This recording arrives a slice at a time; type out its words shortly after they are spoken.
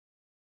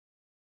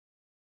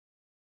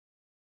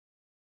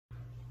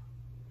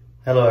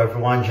Hello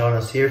everyone,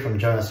 Jonas here from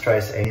Jonas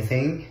Tries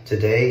Anything.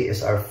 Today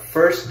is our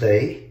first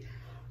day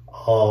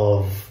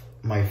of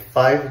my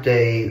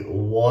 5-day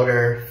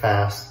water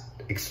fast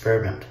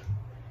experiment.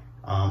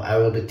 I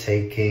will be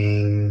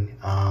taking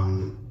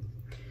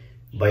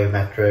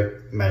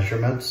biometric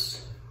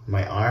measurements,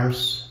 my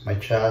arms, my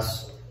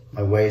chest,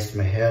 my waist,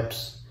 my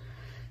hips,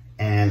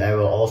 and I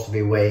will also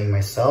be weighing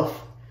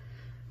myself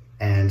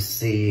and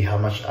see how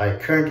much I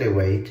currently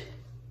weigh,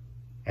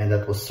 and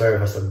that will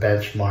serve as a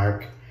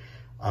benchmark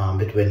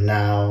between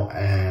now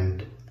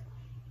and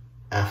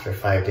after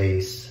 5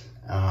 days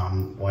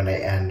when I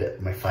end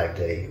my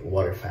 5-day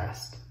water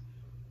fast.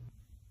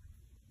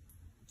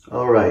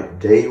 Alright,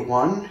 day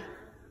 1,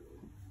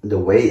 the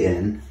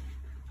weigh-in.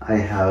 I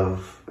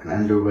have an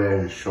underwear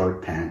and a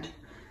short pant,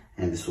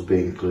 and this will be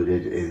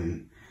included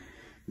in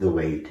the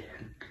weight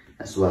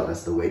as well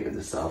as the weight of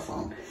the cell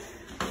phone.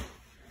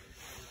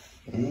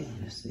 Okay,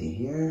 let's see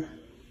here.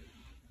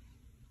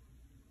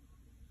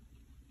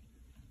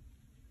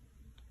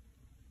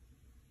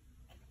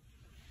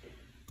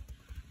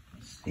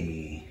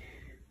 The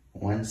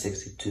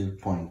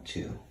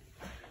 162.2.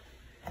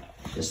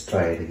 Just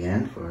try it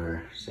again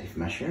for safe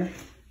measure.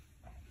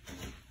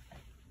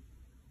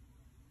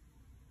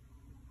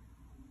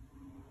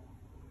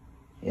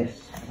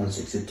 Yes,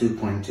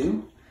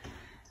 162.2,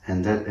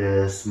 and that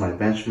is my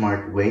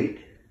benchmark weight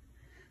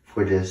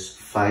for this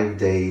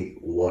 5-day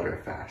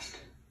water fast.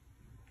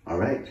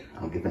 Alright,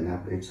 I'll give an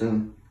update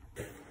soon.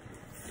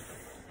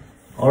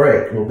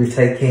 Alright, we'll be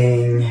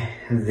taking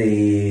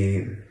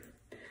the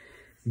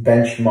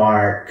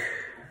benchmark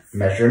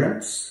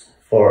measurements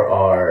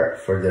for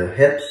the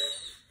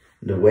hips,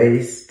 the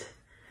waist,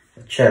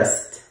 the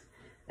chest,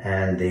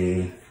 and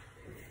the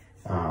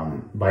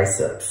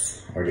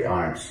biceps or the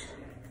arms.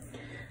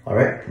 All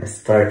right, let's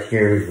start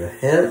here with the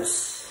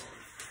hips.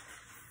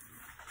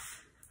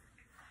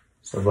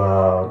 It's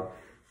about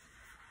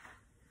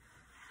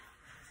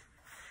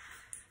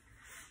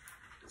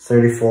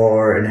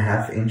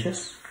 34.5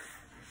 inches.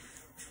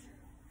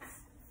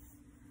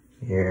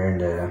 Here in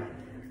the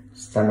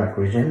stomach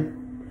region,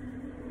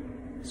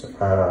 it's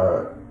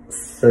about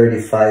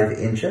 35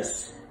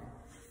 inches.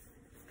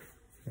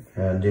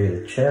 Do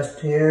the chest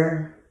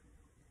here.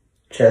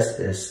 Chest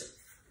is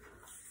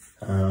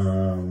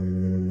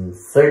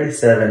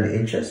 37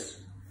 inches.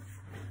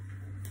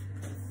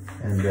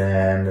 And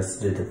then let's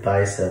do the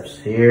biceps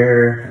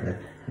here,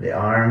 the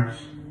arms.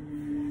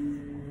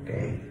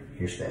 Okay,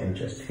 here's the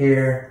inches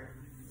here.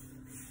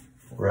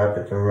 Wrap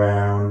it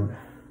around.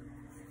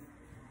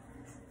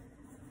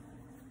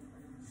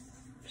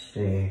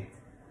 See,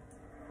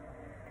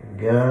 I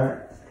got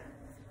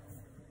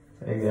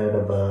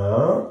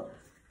about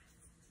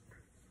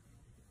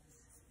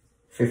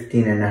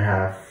 15 and a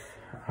half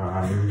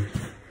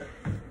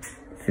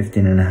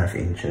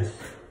inches.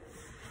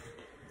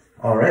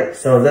 All right,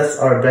 so that's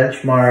our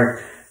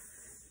benchmark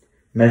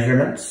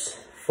measurements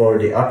for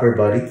the upper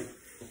body,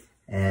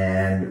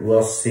 and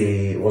we'll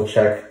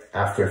check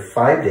after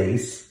 5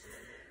 days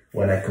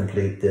when I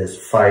complete this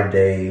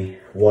 5-day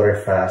water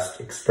fast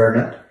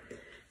experiment,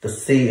 to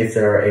see if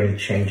there are any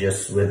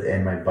changes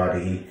within my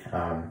body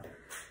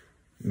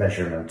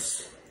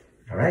measurements.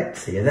 All right,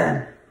 see you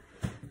then.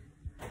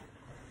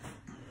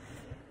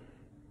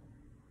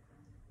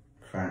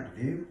 Front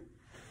view,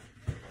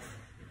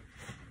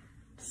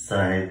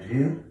 side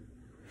view,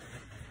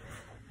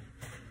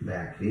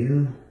 back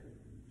view,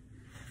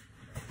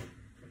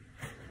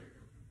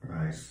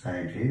 right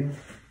side view,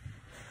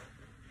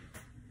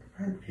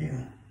 front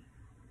view.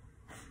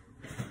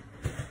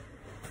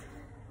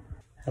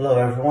 Hello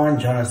everyone,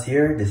 Jonas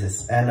here. This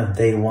is end of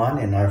day 1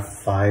 in our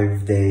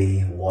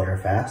 5-day water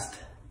fast.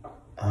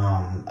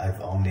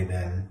 I've only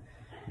been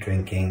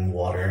drinking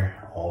water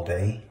all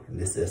day.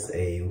 This is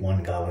a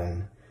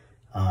 1-gallon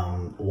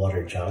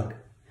water jug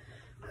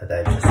that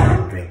I've just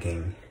been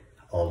drinking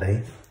all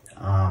day.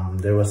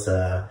 There was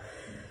a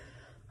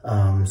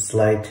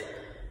slight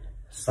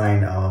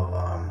sign of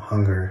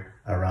hunger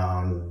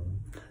around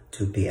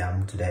 2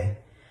 p.m. today,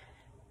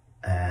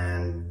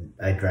 and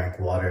I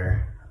drank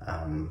water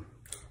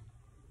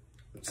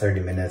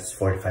 30 minutes,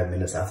 45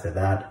 minutes after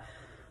that.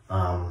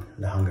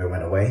 The hunger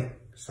went away,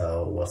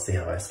 so we'll see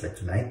how I sleep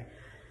tonight,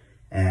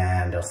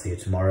 and I'll see you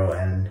tomorrow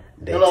and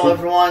day 2. Hello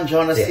everyone,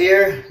 Jonas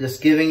here,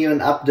 just giving you an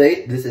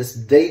update. This is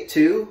day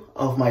 2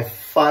 of my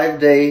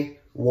 5-day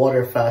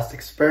water fast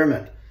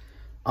experiment.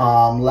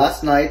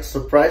 Last night,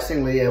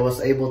 surprisingly, I was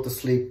able to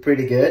sleep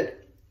pretty good.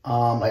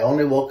 I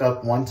only woke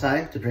up 1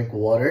 time to drink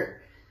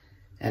water,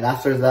 and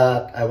after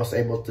that I was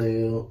able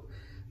to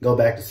go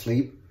back to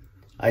sleep.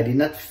 I did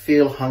not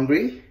feel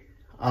hungry,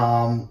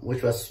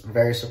 which was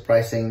very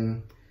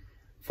surprising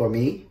for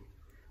me,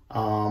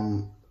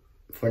 for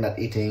not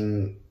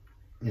eating,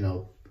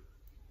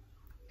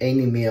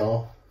 any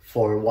meal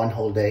for 1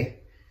 whole day.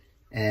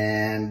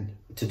 And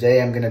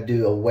today I'm gonna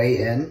do a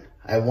weigh-in.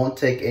 I won't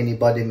take any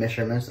body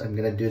measurements. I'm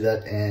gonna do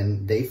that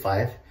in day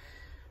 5,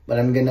 but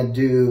I'm gonna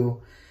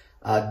do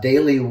a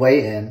daily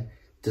weigh-in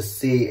to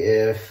see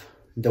if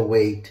the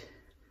weight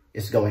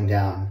is going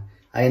down.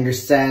 I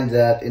understand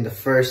that in the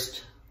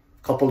first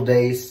couple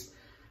days,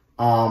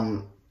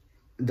 the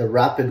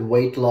rapid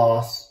weight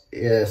loss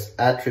is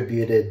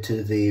attributed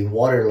to the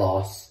water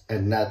loss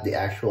and not the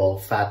actual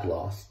fat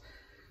loss.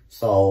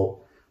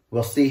 So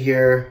we'll see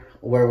here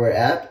where we're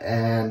at,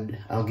 and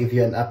I'll give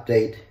you an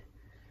update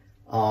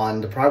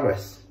on the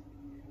progress.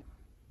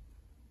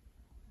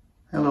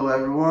 Hello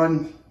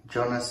everyone,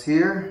 Jonas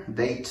here.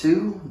 Day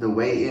 2, the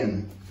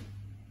weigh-in.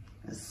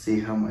 Let's see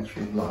how much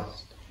we've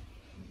lost.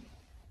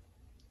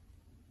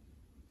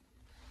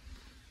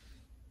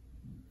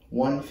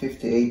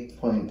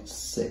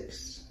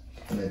 158.6.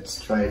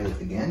 Let's try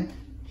it again,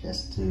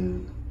 just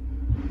to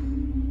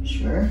be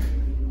sure.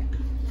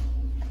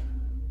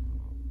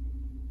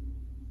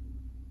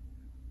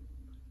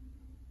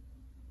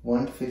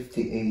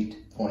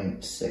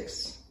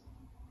 $158.6.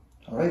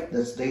 All right,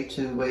 that's day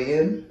 2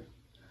 weigh-in,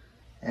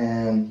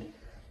 and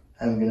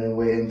I'm gonna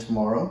weigh in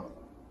tomorrow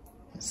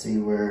and see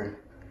where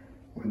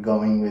we're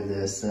going with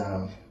this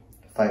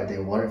 5-day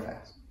water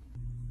fast.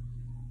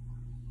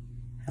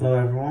 Hello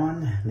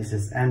everyone, this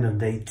is end of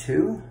day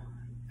 2.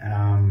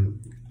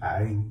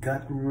 I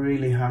got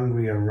really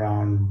hungry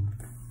around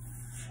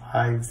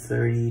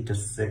 5:30 to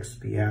 6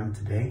 p.m.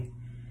 today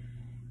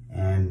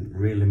and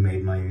really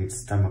made my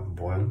stomach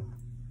boil.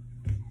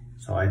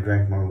 So I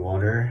drank more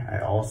water.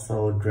 I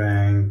also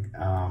drank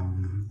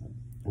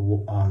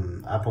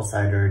apple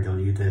cider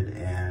diluted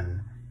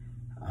in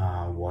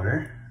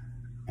water,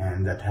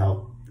 and that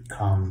helped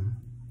calm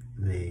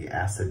the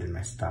acid in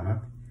my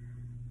stomach.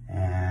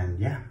 And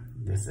yeah,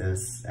 this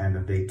is end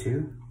of day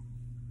 2.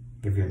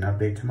 Give you an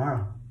update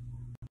tomorrow.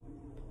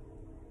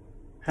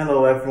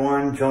 Hello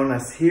everyone,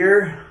 Jonas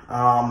here.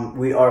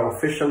 We are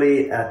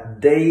officially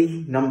at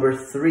day number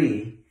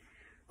 3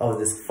 of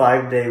this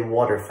 5-day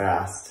water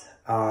fast.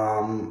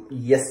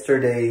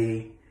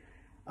 Yesterday,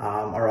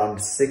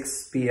 around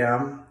 6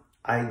 p.m.,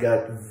 I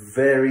got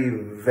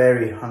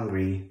very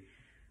hungry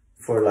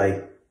for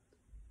like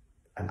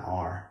an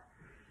hour.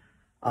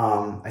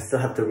 I still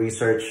have to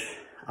research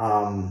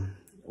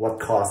what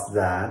caused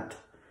that.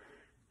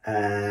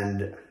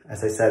 And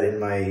as I said in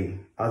my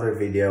other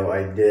video,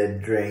 I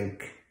did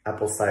drink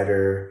apple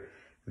cider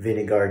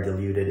vinegar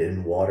diluted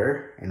in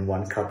water, in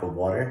 1 cup of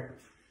water,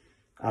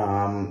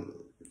 to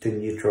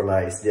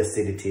neutralize the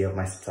acidity of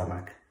my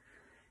stomach.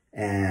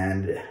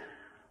 And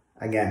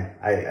again,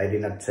 I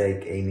did not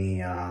take any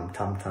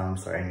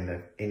Tum-Tums or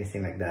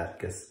anything like that,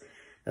 because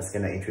that's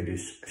gonna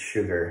introduce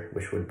sugar,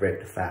 which would break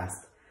the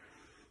fast.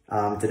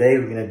 Today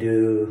we're gonna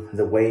do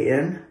the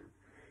weigh-in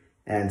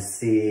and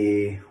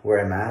see where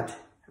I'm at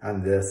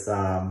on this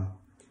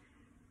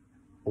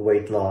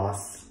weight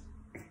loss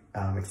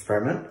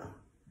experiment,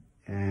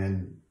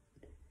 and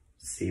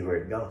see where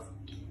it goes.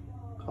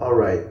 All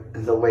right,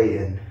 the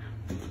weigh-in.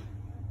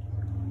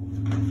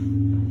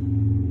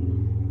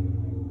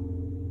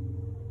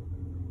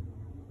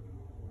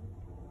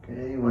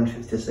 Okay,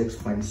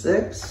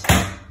 156.6.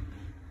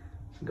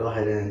 Go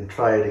ahead and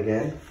try it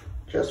again,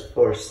 just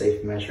for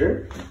safe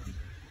measure.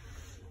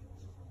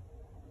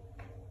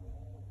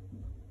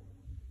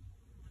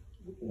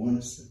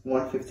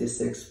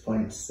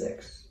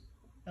 156.6.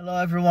 Hello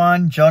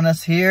everyone,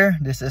 Jonas here.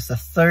 This is the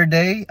 3rd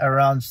day,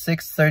 around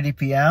 6:30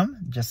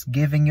 p.m. Just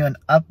giving you an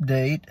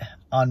update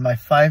on my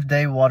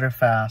 5-day water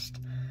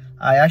fast.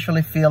 I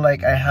actually feel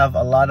like I have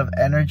a lot of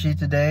energy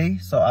today,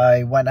 so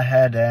I went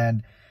ahead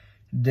and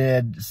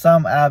did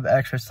some ab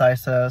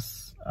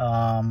exercises,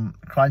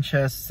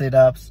 crunches,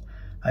 sit-ups.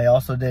 I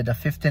also did a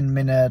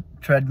 15-minute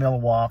treadmill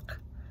walk,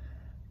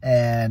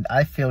 and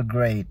I feel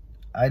great.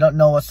 I don't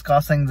know what's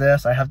causing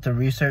this. I have to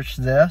research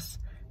this,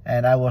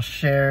 and I will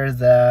share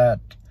that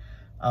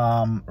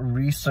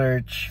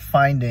research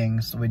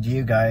findings with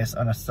you guys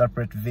on a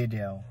separate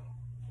video.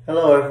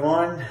 Hello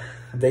everyone,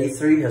 day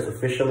 3 has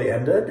officially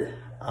ended.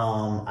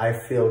 I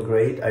feel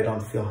great. I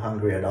don't feel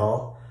hungry at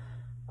all.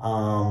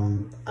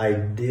 I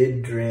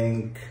did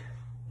drink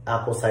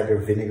apple cider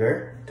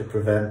vinegar to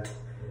prevent,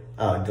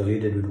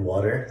 diluted with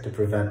water, to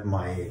prevent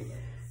my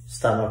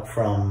stomach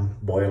from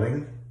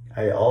boiling.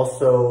 I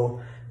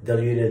also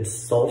diluted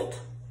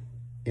salt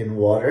in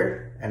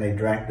water, and I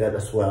drank that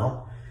as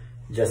well,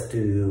 just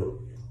to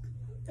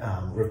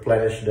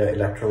replenish the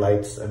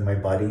electrolytes in my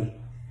body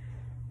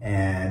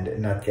and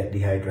not get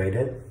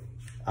dehydrated.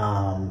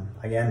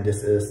 Again,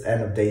 this is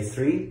end of day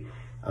 3.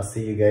 I'll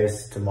see you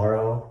guys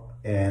tomorrow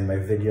in my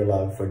video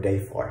log for day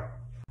 4.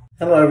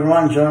 Hello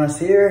everyone, Jonas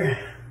here.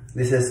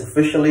 This is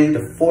officially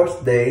the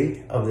 4th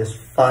day of this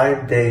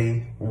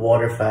 5-day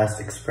water fast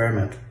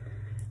experiment.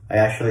 I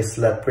actually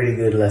slept pretty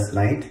good last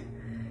night,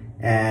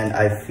 and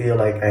I feel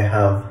like I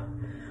have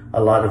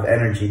a lot of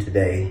energy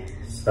today.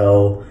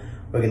 So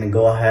we're gonna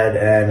go ahead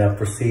and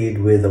proceed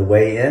with the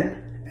weigh-in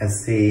and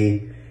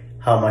see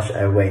how much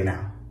I weigh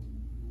now.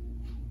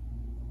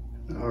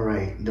 All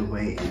right, the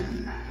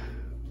weigh-in.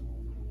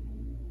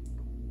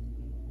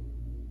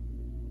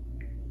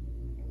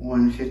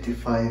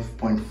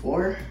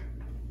 155.4.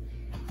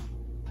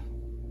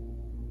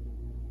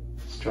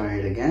 Let's try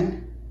it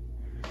again.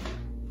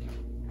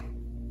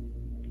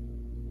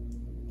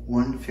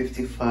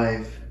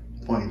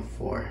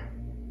 155.4.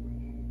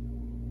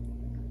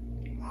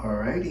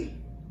 Alrighty.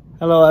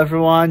 Hello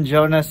everyone,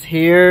 Jonas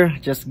here,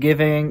 just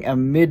giving a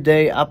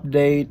midday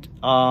update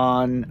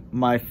on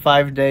my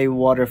 5-day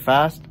water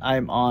fast.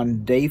 I'm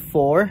on day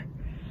 4.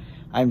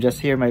 I'm just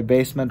here in my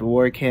basement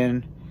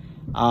working.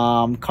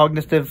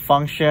 Cognitive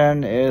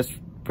function is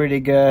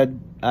pretty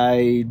good.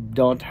 I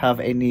don't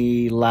have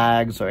any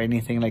lags or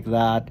anything like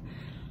that.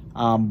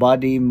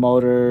 Body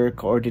motor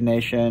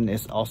coordination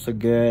is also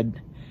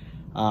good.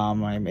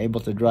 I'm able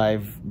to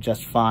drive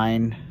just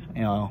fine.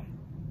 You know,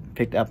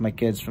 picked up my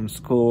kids from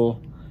school.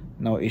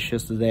 No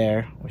issues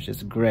there, which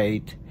is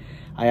great.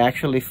 I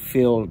actually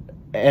feel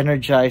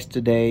energized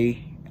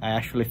today. I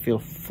actually feel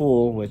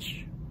full,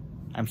 which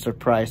I'm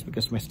surprised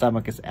because my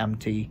stomach is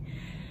empty.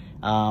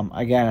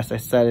 Again, as I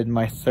said in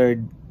my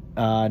 3rd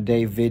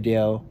day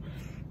video,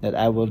 that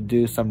I will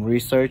do some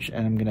research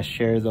and I'm gonna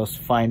share those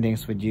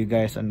findings with you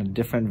guys on a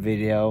different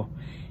video,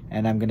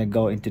 and I'm gonna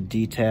go into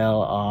detail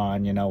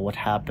on, you know, what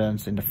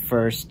happens in the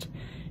first,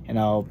 you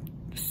know,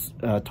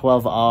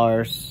 12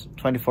 hours,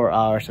 24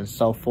 hours, and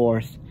so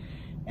forth,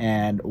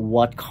 and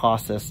what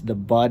causes the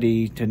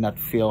body to not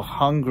feel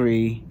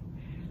hungry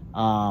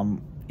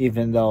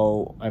even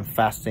though I'm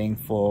fasting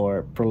for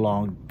a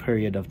prolonged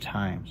period of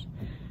times.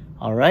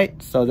 All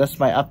right, so that's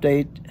my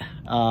update.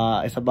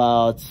 It's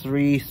about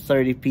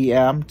 3:30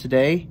 p.m.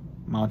 today,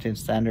 Mountain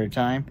Standard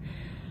Time.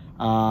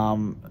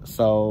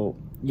 So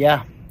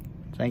yeah,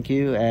 thank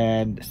you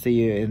and see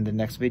you in the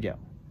next video.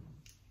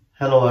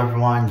 Hello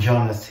everyone,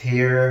 Jonas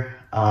here.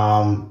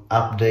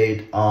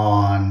 Update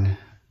on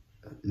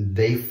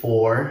day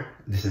 4.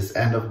 This is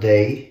end of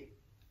day.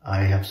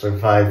 I have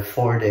survived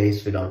 4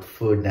 days without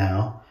food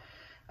now.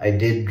 I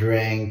did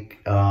drink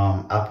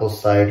apple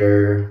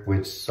cider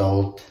with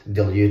salt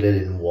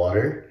diluted in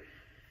water,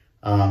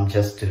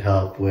 just to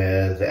help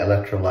with the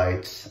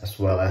electrolytes as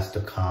well as to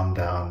calm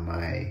down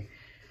my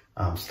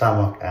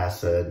stomach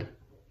acid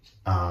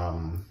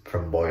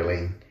from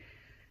boiling.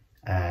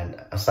 And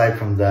aside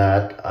from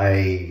that,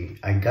 I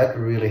got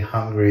really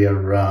hungry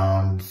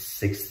around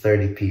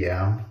 6:30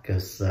 p.m.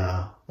 because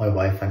my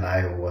wife and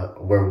I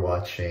were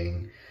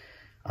watching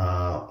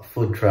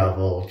Food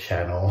Travel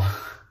Channel.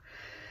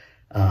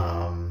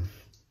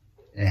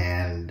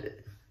 And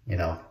you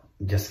know,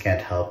 just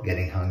can't help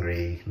getting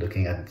hungry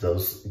looking at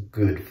those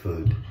good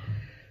food.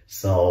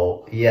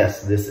 So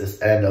yes, this is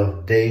end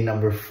of day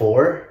number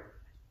 4,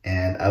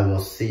 and I will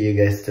see you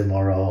guys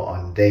tomorrow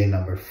on day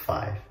number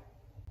 5.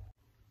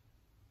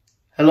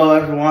 Hello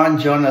everyone,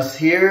 Jonas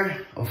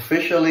here,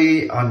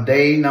 officially on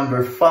day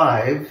number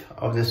 5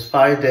 of this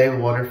 5-day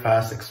water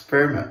fast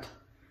experiment.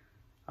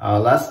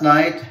 Last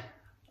night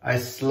I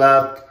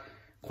slept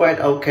quite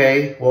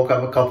okay, woke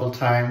up a couple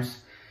times,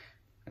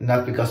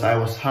 not because I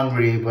was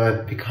hungry,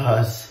 but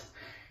because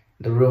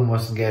the room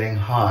was getting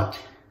hot.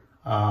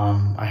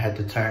 I had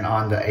to turn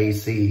on the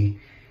AC,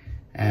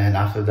 and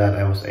after that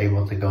I was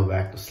able to go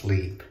back to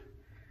sleep.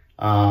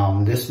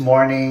 This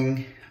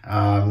morning,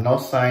 no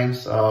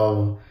signs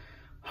of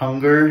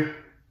hunger.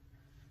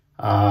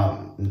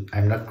 I'm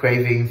not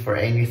craving for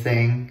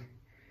anything,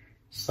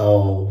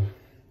 so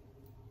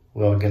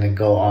we're gonna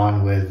go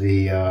on with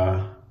the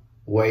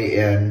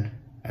weigh-in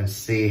and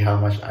see how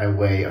much I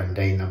weigh on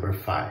day number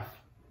 5.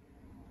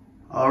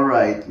 All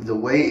right, the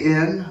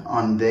weigh-in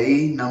on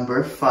day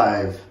number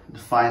 5, the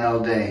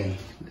final day.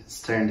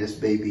 Let's turn this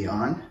baby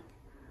on.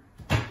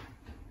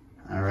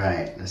 All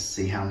right, let's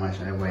see how much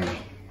I weigh.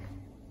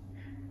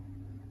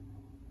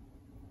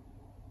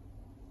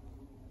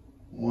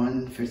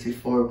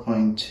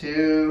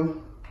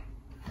 154.2.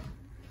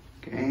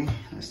 Okay,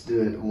 let's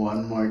do it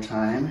one more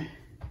time.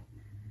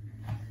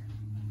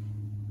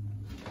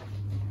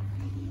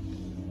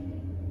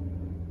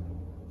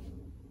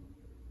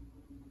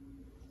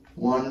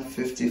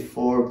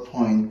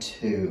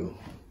 154.2.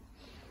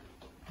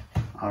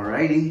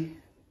 Alrighty.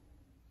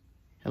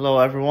 Hello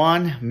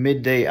everyone,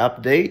 midday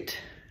update.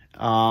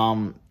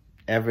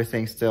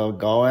 Everything's still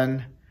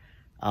going.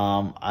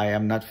 I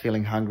am not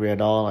feeling hungry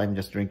at all. I'm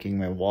just drinking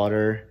my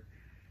water,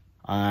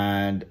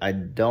 and I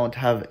don't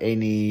have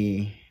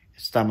any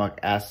stomach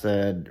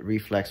acid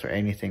reflux or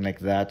anything like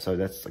that, so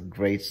that's a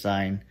great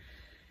sign.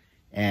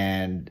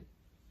 And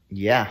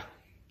yeah,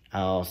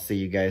 I'll see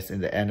you guys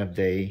in the end of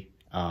day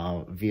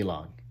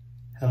vlog.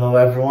 Hello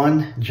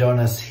everyone,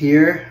 Jonas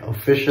here,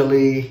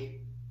 officially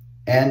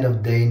end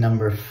of day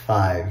number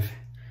 5.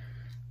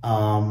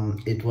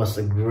 It was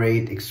a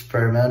great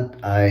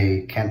experiment.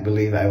 I can't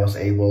believe I was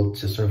able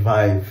to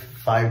survive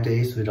 5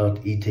 days without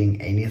eating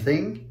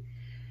anything.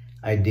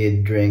 I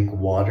did drink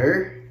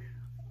water,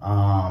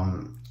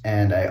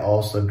 and I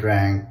also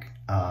drank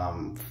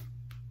in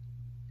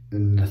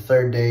the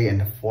 3rd day and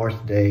the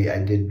 4th day I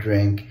did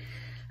drink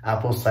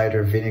apple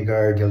cider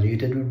vinegar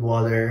diluted with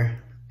water,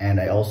 and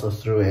I also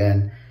threw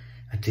in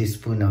a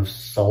teaspoon of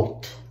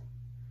salt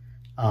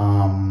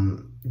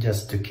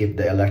just to keep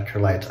the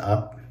electrolytes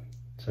up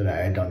so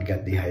that I don't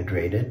get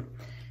dehydrated.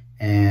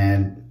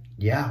 And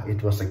yeah,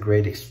 it was a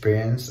great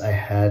experience. I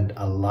had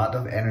a lot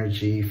of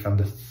energy from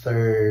the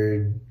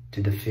 3rd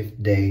to the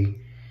 5th day,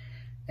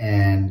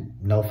 and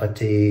no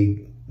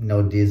fatigue,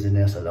 no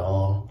dizziness at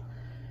all.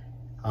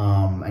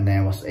 And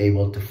I was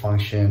able to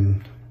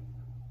function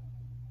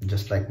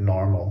just like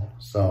normal.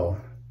 So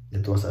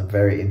it was a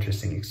very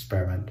interesting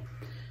experiment.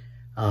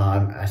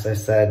 As I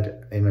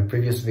said in my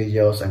previous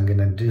videos, I'm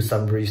gonna do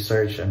some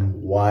research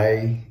on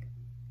why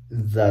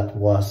that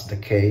was the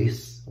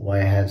case,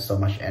 why I had so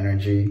much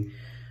energy,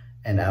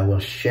 and I will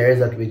share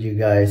that with you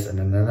guys in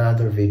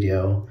another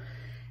video.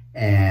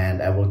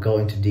 And I will go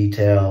into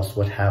details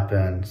what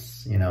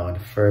happens, you know, in the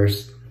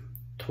first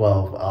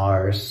 12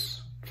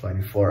 hours,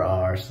 24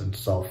 hours, and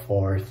so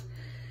forth,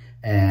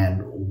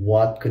 and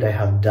what could I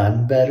have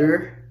done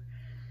better,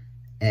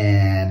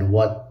 and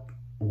what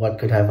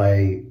could have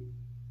I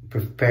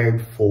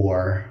prepared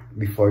for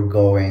before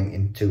going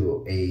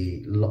into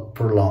a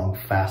prolonged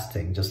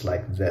fasting just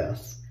like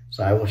this.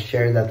 So I will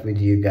share that with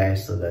you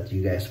guys so that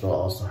you guys will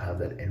also have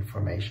that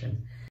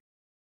information.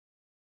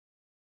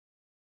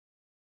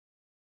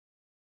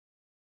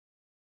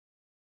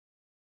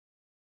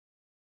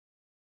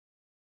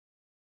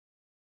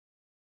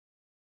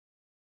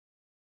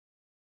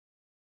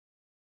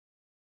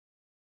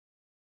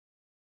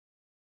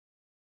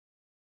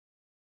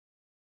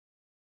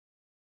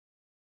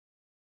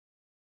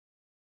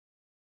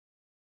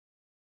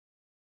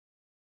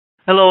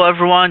 Hello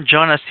everyone,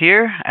 Jonas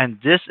here, and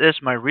this is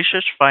my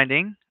research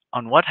finding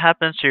on what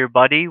happens to your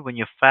body when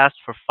you fast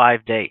for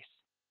 5 days.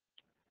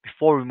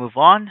 Before we move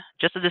on,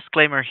 just a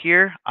disclaimer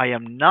here, I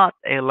am not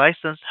a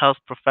licensed health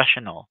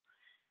professional,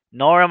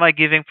 nor am I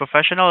giving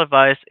professional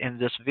advice in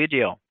this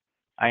video.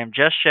 I am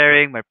just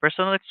sharing my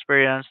personal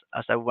experience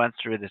as I went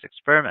through this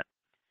experiment.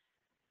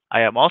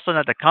 I am also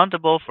not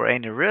accountable for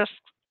any risks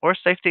or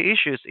safety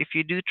issues if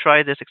you do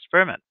try this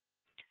experiment.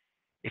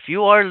 If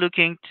you are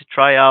looking to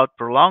try out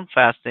prolonged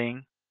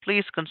fasting,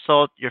 please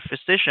consult your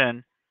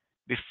physician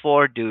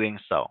before doing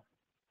so.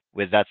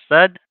 With that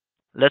said,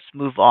 let's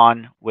move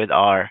on with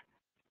our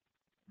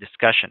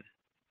discussion.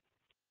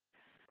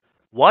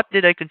 What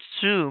did I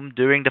consume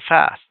during the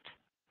fast?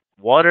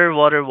 Water,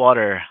 water,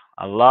 water.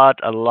 A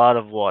lot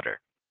of water.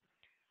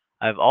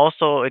 I've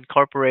also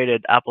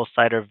incorporated apple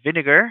cider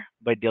vinegar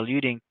by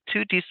diluting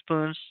 2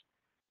 teaspoons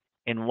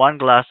in 1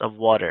 glass of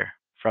water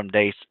from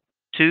days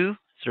 2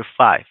 through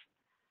 5.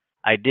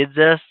 I did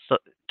this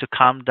to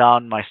calm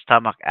down my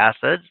stomach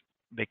acid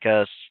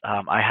because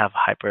I have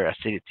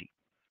hyperacidity.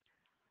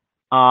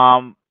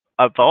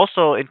 I've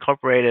also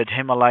incorporated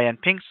Himalayan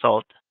pink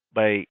salt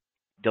by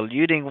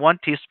diluting 1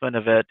 teaspoon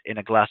of it in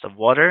a glass of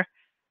water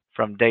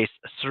from days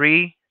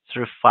 3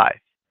 through 5.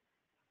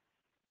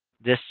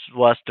 This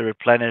was to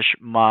replenish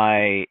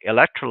my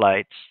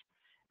electrolytes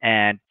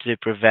and to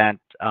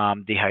prevent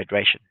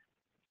dehydration.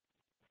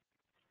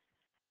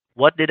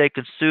 What did I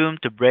consume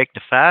to break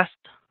the fast?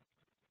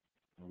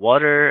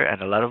 Water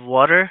and a lot of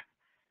water,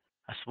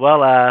 as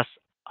well as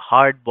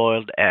hard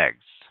boiled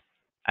eggs.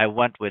 I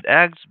went with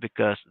eggs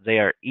because they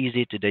are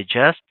easy to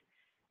digest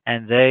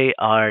and they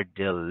are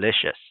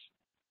delicious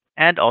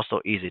and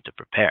also easy to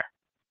prepare.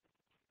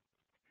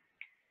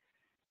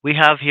 We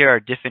have here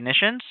our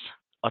definitions.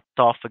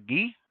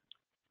 Autophagy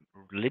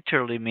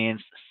literally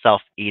means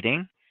self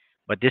eating,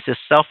 but this is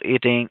self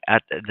eating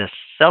at the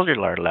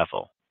cellular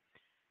level.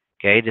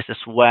 Okay, this is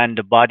when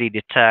the body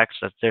detects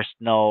that there's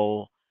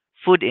no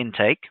food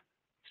intake,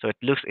 so it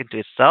looks into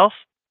itself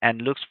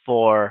and looks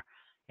for,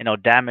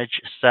 damaged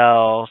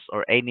cells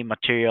or any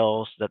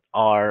materials that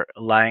are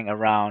lying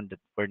around that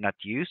were not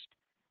used,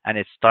 and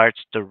it starts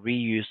to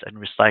reuse and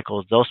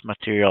recycle those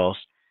materials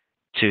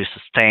to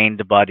sustain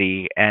the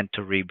body and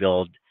to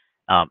rebuild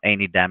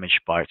any damaged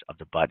parts of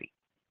the body.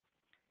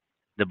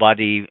 The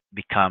body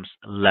becomes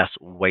less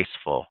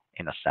wasteful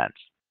in a sense.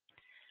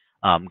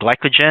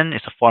 Glycogen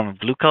is a form of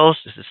glucose.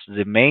 This is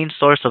the main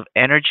source of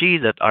energy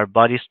that our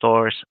body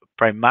stores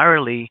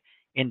primarily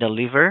in the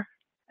liver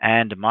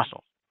and the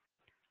muscle.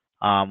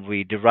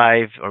 We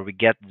derive or we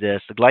get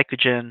this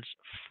glycogens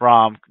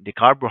from the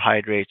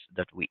carbohydrates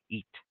that we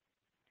eat.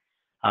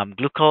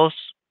 Glucose,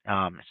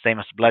 same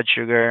as blood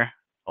sugar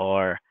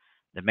or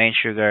the main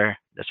sugar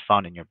that's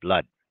found in your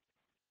blood.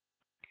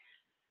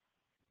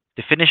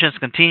 Definitions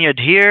continued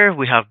here.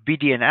 We have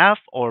BDNF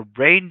or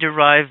brain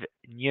derived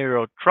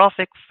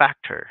neurotrophic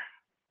factor.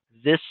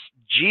 This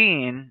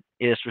gene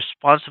is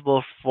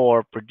responsible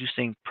for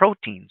producing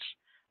proteins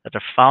that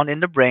are found in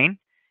the brain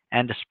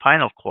and the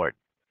spinal cord.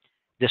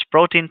 This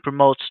protein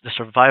promotes the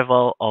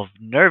survival of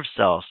nerve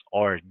cells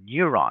or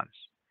neurons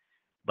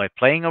by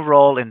playing a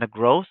role in the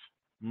growth,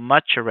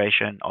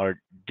 maturation,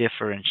 or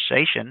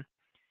differentiation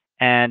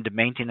and the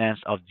maintenance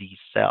of these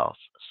cells.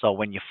 So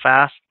when you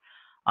fast,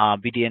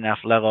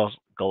 BDNF levels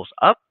goes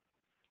up,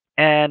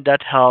 and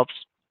that helps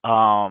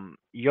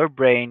your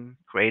brain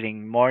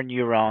creating more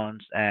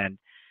neurons, and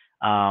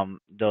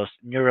those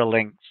neural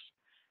links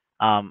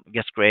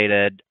gets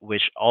created,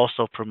 which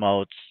also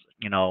promotes,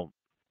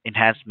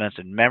 enhancements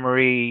in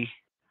memory,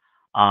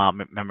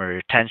 memory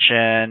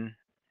retention,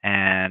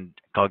 and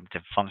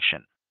cognitive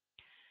function.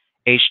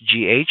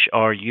 HGH,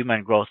 or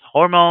human growth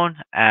hormone,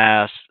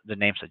 as the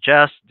name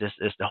suggests, this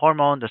is the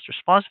hormone that's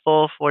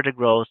responsible for the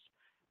growth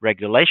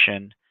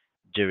regulation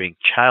during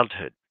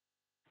childhood.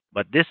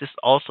 But this is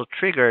also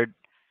triggered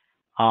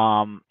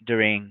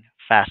during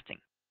fasting.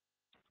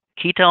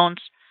 Ketones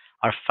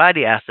are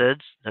fatty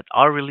acids that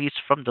are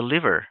released from the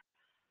liver.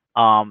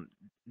 Um,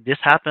 this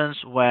happens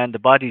when the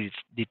body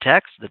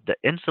detects that the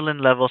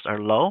insulin levels are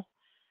low.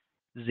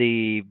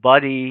 The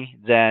body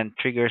then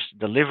triggers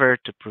the liver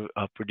to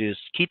produce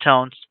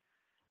ketones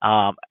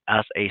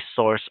as a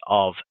source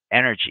of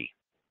energy.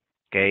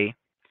 Okay.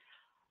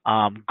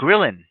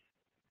 Ghrelin.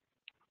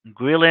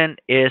 Ghrelin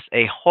is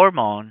a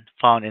hormone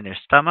found in your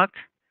stomach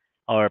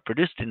or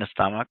produced in the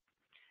stomach,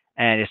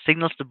 and it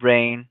signals the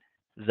brain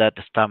that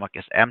the stomach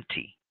is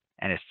empty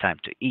and it's time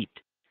to eat.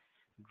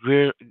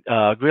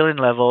 Ghrelin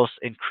levels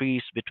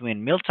increase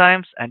between meal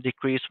times and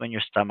decrease when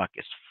your stomach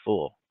is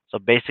full. So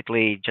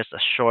basically, just a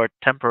short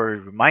temporary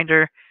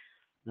reminder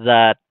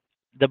that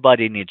the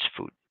body needs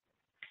food.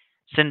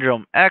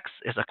 Syndrome X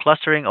is a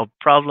clustering of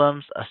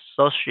problems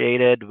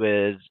associated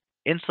with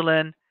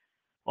insulin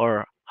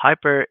or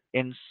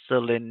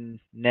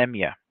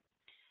hyperinsulinemia.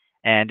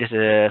 And this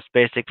is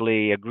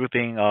basically a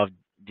grouping of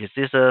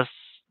diseases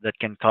that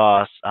can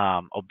cause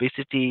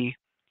obesity,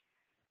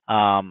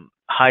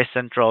 high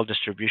central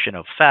distribution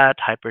of fat,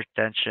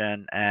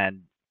 hypertension,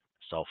 and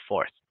so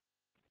forth.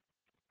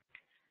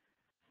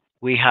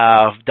 We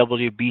have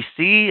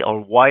WBC,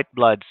 or white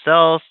blood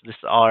cells. These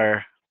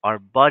are our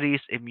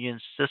body's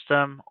immune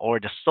system, or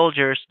the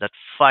soldiers that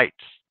fight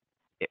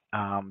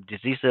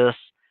diseases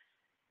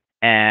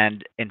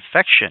and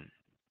infection.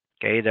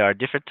 Okay, there are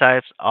different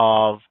types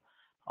of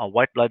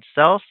white blood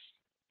cells,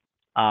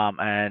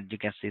 and you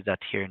can see that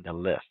here in the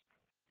list.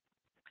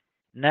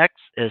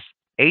 Next is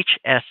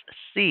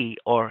HSC,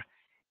 or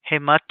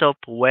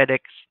hematopoietic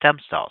stem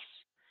cells.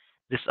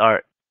 These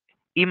are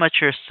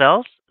immature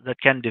cells that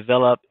can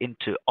develop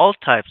into all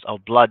types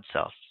of blood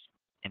cells,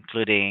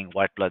 including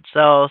white blood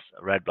cells,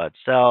 red blood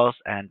cells,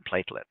 and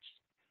platelets.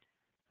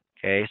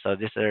 Okay, so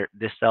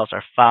these cells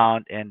are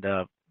found in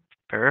the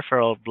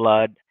peripheral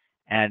blood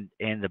and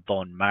in the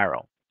bone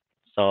marrow.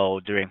 So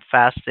during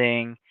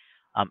fasting,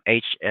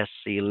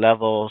 HSC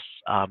levels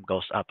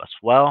goes up as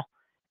well,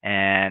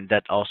 and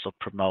that also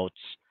promotes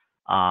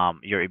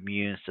your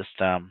immune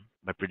system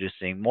by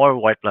producing more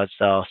white blood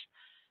cells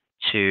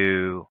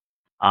to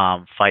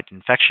fight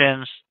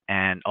infections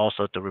and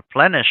also to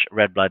replenish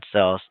red blood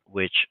cells,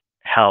 which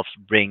helps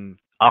bring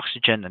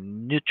oxygen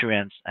and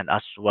nutrients, and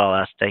as well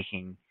as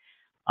taking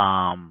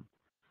um,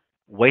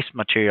 waste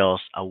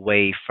materials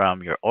away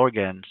from your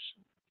organs.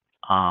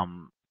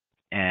 Um,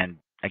 and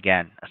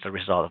again, as a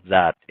result of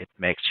that, it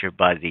makes your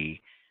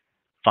body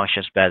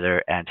functions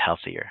better and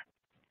healthier.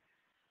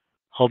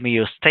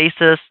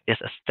 Homeostasis is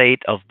a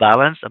state of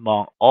balance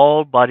among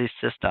all body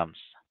systems.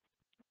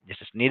 This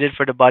is needed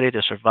for the body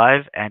to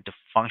survive and to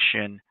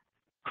function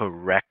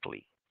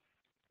correctly.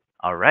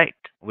 All right,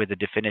 with the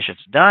definitions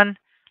done,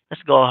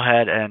 let's go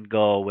ahead and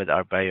go with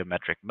our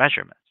biometric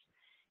measurements.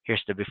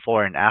 Here's the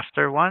before and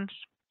after ones.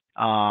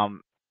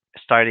 Um,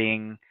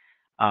 Starting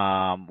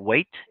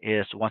weight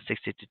is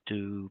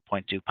 162.2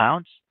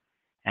 pounds,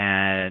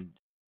 and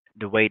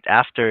the weight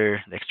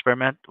after the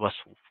experiment was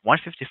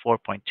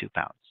 154.2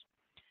 pounds.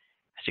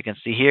 As you can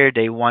see here,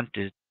 day 1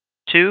 to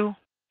 2,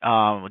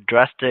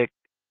 drastic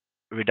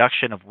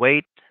reduction of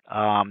weight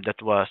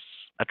that was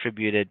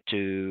attributed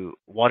to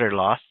water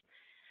loss.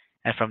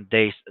 And from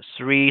days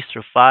 3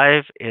 through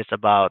 5 is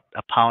about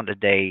a pound a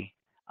day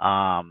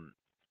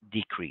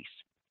decrease,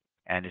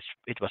 and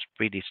it was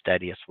pretty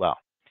steady as well.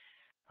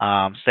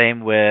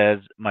 Same with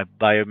my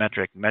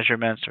biometric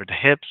measurements for the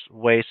hips,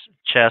 waist,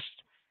 chest,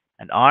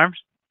 and arms.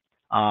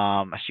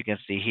 As you can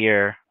see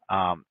here,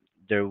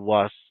 there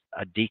was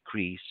a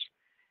decrease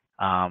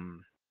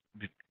um,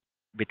 b-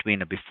 between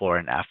the before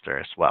and after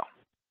as well.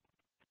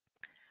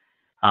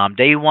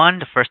 Day one,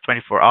 the first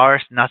 24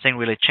 hours, nothing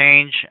really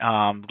changed.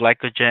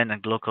 Glycogen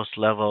and glucose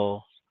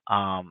level,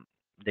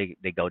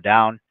 they go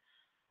down.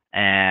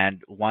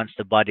 And once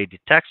the body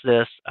detects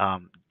this, the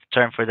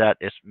term for that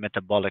is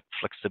metabolic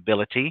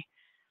flexibility.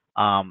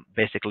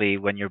 Basically,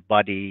 when your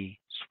body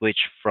switch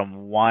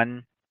from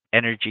one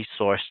energy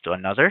source to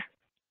another,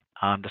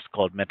 that's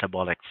called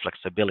metabolic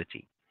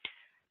flexibility.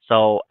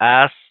 So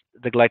as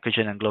the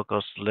glycogen and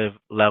glucose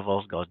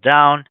levels go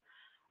down,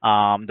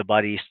 the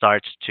body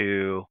starts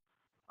to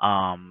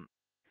um,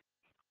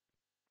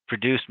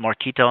 produce more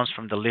ketones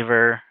from the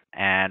liver,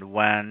 and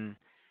when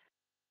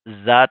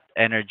that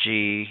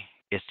energy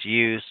is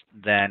used,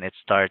 then it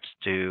starts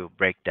to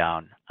break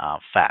down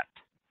fat.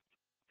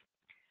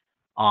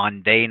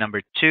 On day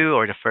number 2,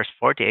 or the first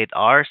 48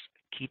 hours,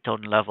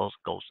 ketone levels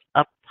goes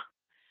up,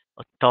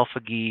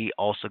 autophagy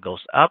also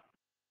goes up,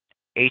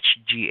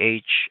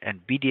 HGH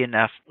and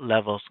BDNF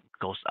levels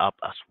goes up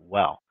as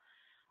well.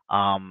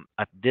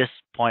 At this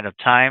point of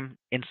time,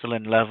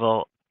 insulin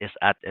level is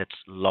at its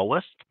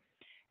lowest,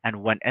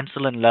 and when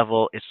insulin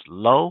level is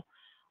low,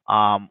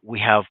 we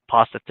have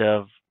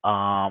positive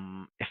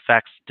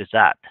effects to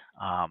that.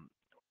 Um,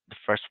 The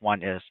first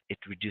one is it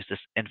reduces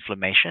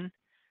inflammation.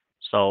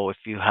 So if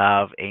you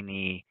have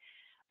any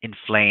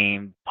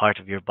inflamed part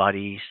of your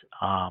body,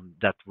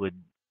 that would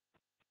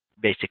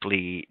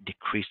basically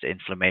decrease the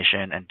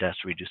inflammation and thus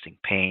reducing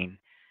pain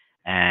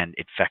and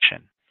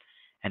infection.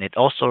 And it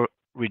also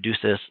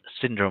reduces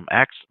syndrome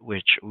X,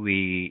 which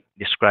we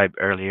described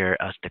earlier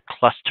as the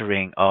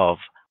clustering of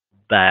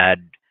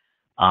bad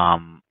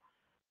um,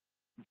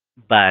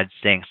 bad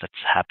things that's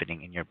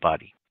happening in your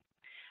body.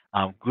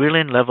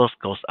 Ghrelin levels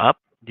goes up.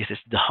 This is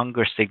the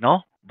hunger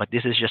signal, but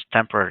this is just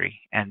temporary,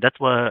 and that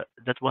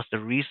was the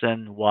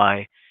reason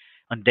why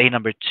on day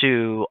number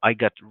two I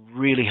got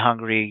really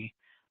hungry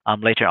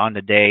later on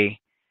the day,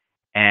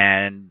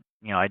 and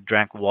I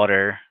drank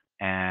water,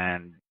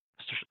 and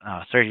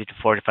 30 to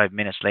 45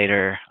 minutes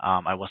later,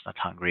 I was not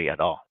hungry at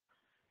all.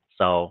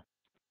 So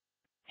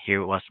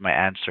here was my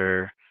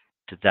answer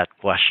to that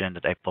question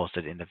that I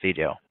posted in the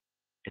video.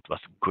 It was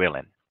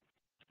ghrelin.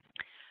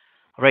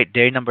 All right,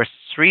 day number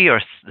three,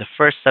 or the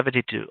first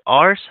 72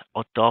 hours,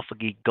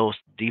 autophagy goes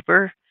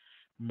deeper,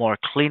 more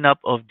cleanup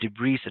of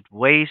debris and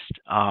waste.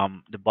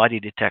 The body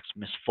detects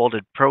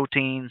misfolded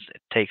proteins.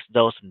 It takes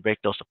those and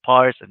break those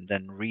apart and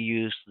then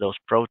reuse those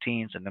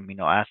proteins and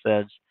amino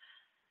acids.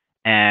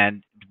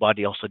 And the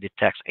body also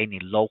detects any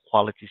low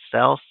quality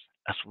cells.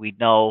 As we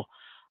know,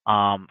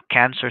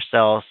 cancer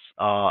cells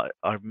are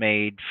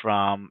made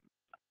from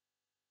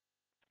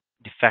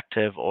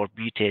defective or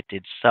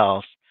mutated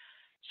cells.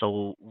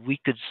 So we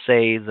could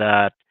say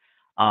that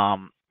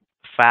um,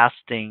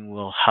 fasting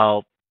will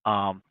help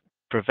um,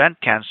 prevent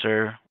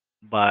cancer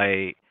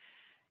by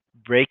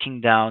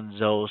breaking down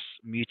those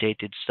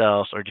mutated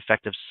cells or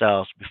defective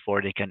cells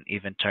before they can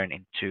even turn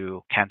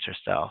into cancer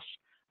cells.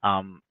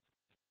 Um,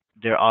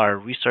 there are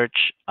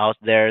research out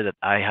there that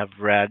I have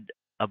read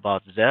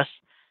about this.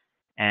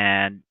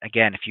 And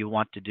again, if you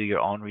want to do your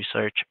own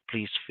research,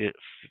 please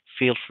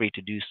feel free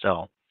to do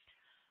so.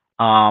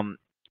 Um,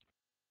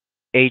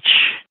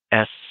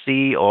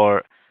 HSC,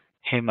 or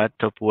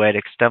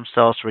hematopoietic stem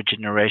cells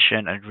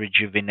regeneration and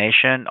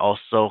rejuvenation,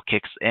 also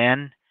kicks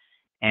in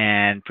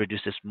and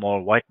produces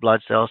more white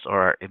blood cells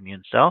or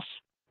immune cells.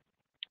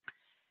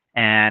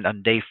 And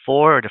on day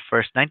four, or the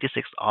first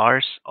 96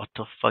 hours,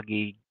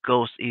 autophagy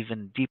goes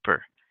even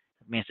deeper.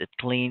 It means it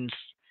cleans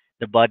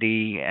the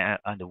body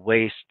and the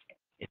waste.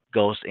 It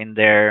goes in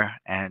there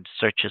and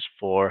searches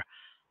for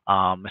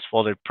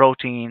misfolded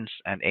proteins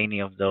and any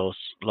of those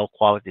low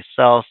quality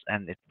cells,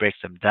 and it breaks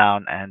them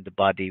down, and the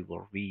body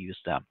will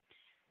reuse them.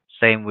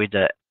 Same with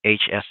the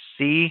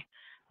HSC,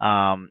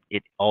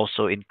 it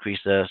also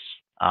increases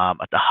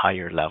at a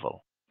higher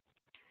level.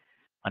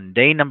 On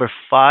day number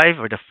five,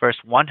 or the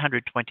first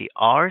 120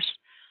 hours,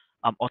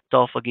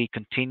 autophagy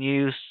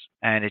continues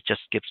and it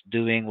just keeps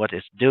doing what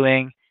it's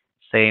doing.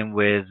 Same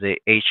with the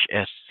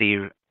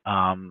HSC,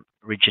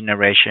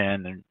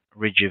 regeneration and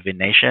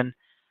rejuvenation.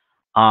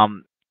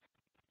 Um,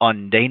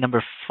 on day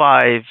number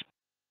five,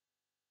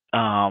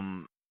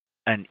 um,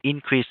 an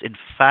increase in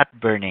fat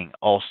burning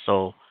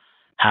also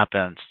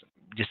happens.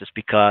 This is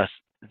because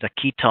the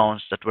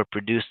ketones that were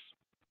produced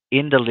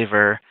in the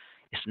liver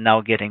is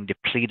now getting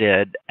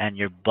depleted, and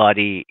your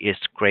body is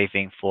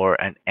craving for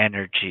an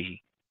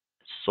energy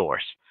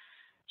source.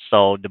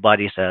 So the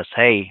body says,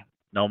 hey,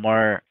 no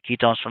more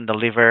ketones from the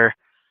liver.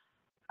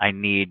 I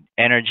need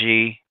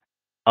energy.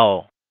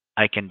 Oh,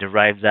 I can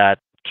derive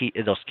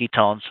those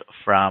ketones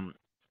from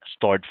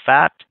stored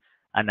fat,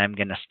 and I'm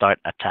gonna start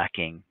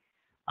attacking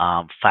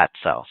fat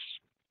cells.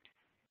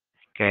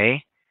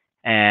 Okay,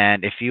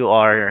 and if you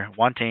are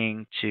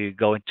wanting to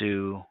go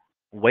into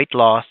weight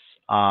loss,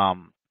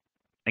 um,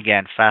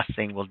 again,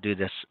 fasting will do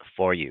this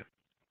for you.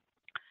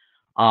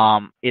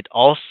 It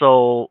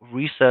also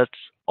resets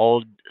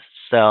old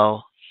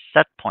cell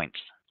set points,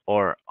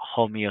 or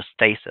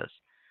homeostasis.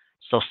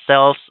 So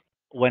cells,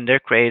 when they're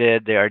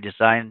created, they are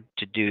designed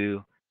to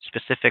do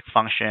specific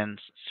functions,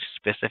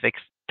 specific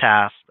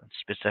tasks, and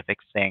specific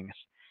things.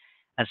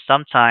 And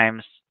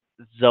sometimes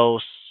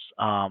those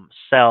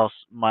cells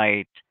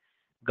might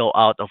go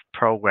out of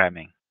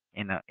programming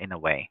in a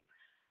way.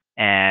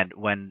 And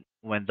when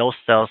those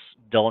cells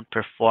don't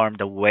perform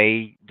the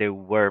way they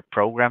were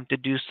programmed to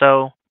do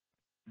so,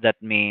 that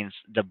means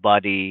the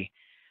body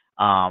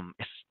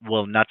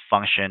will not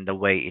function the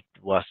way it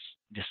was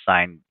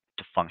designed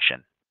to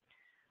function.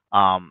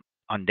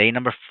 On day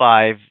number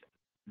five,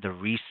 the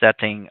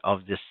resetting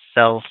of the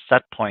cell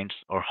set points,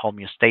 or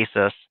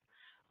homeostasis,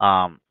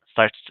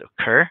 starts to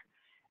occur,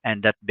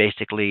 and that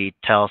basically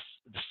tells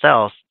the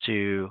cells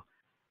to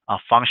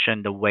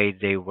function the way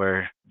they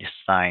were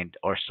designed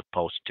or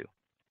supposed to.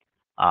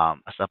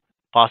 As a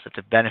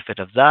positive benefit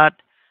of that,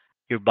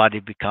 your body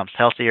becomes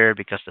healthier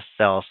because the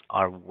cells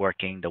are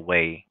working the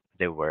way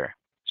they were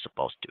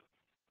supposed to.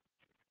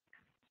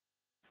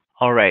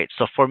 All right.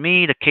 So for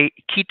me, the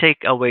key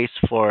takeaways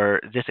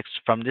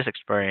from this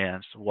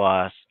experience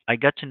was I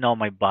got to know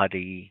my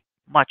body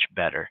much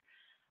better.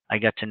 I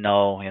got to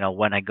know,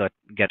 when I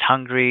get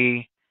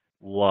hungry,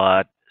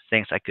 what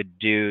things I could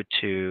do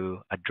to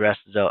address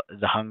the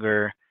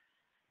hunger,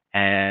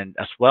 And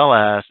as well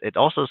as it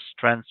also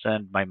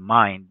strengthened my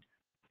mind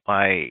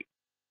by,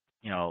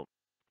 you know,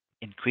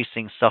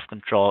 increasing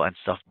self-control and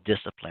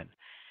self-discipline.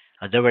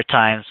 There were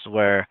times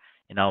where,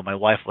 my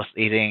wife was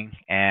eating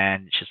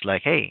and she's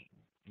like, "Hey,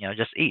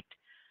 just eat."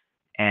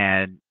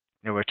 And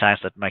there were times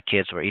that my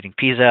kids were eating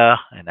pizza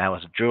and I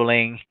was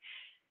drooling,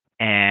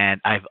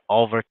 and I've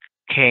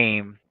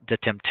overcame the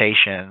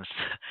temptations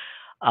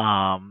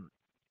um,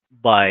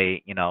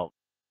 by,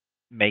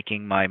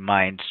 making my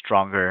mind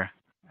stronger.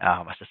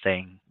 As the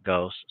saying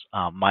goes,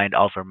 mind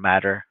over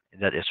matter.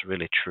 That is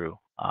really true.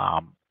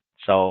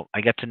 So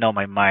I get to know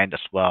my mind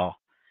as well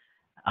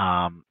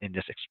in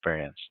this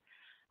experience.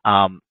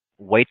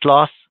 Weight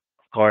loss,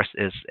 of course,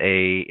 is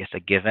a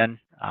given.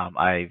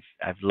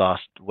 I've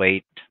lost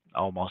weight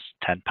almost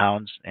 10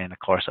 pounds in the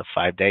course of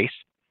 5 days.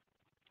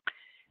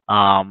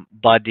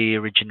 Body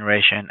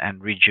regeneration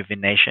and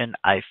rejuvenation,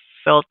 I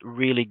felt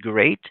really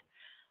great.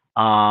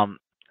 Um,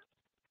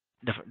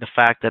 the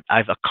fact that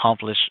I've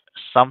accomplished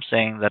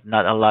something that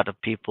not a lot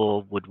of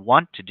people would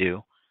want to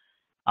do.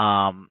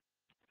 Um,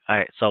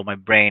 so my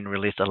brain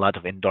released a lot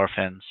of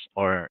endorphins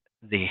or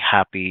the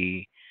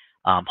happy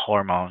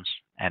hormones,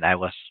 and I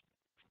was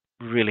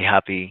really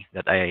happy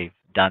that I've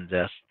done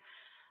this.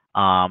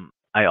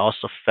 I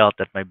also felt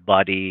that my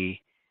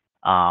body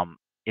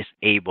is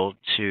able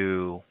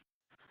to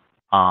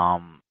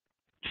um,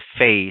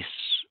 face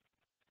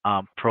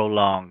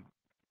prolonged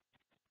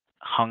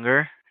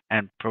hunger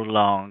and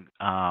prolonged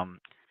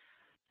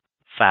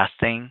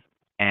fasting,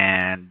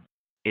 and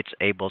it's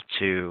able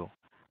to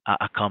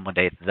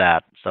accommodate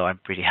that. So I'm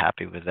pretty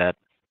happy with that.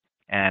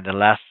 And the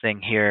last thing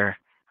here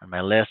on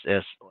my list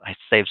is I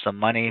saved some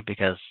money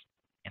because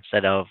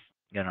instead of,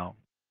 you know,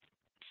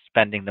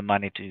 spending the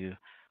money to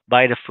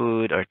buy the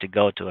food or to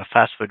go to a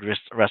fast food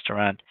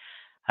restaurant,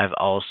 I've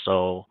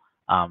also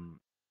um,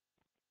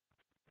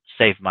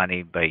 saved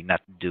money by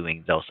not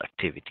doing those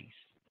activities.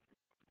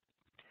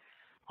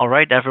 All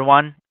right,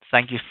 everyone.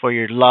 Thank you for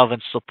your love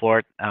and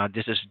support.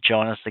 This is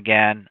Jonas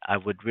again. I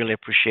would really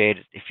appreciate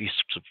it if you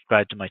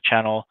subscribe to my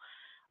channel.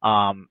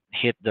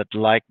 Hit that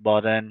like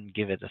button,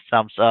 give it a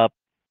thumbs up,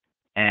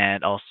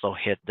 and also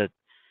hit the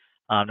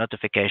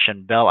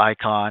notification bell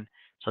icon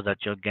so that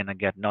you're gonna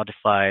get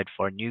notified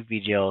for new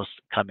videos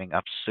coming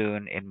up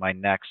soon in my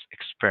next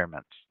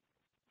experiments.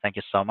 Thank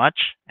you so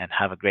much and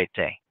have a great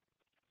day.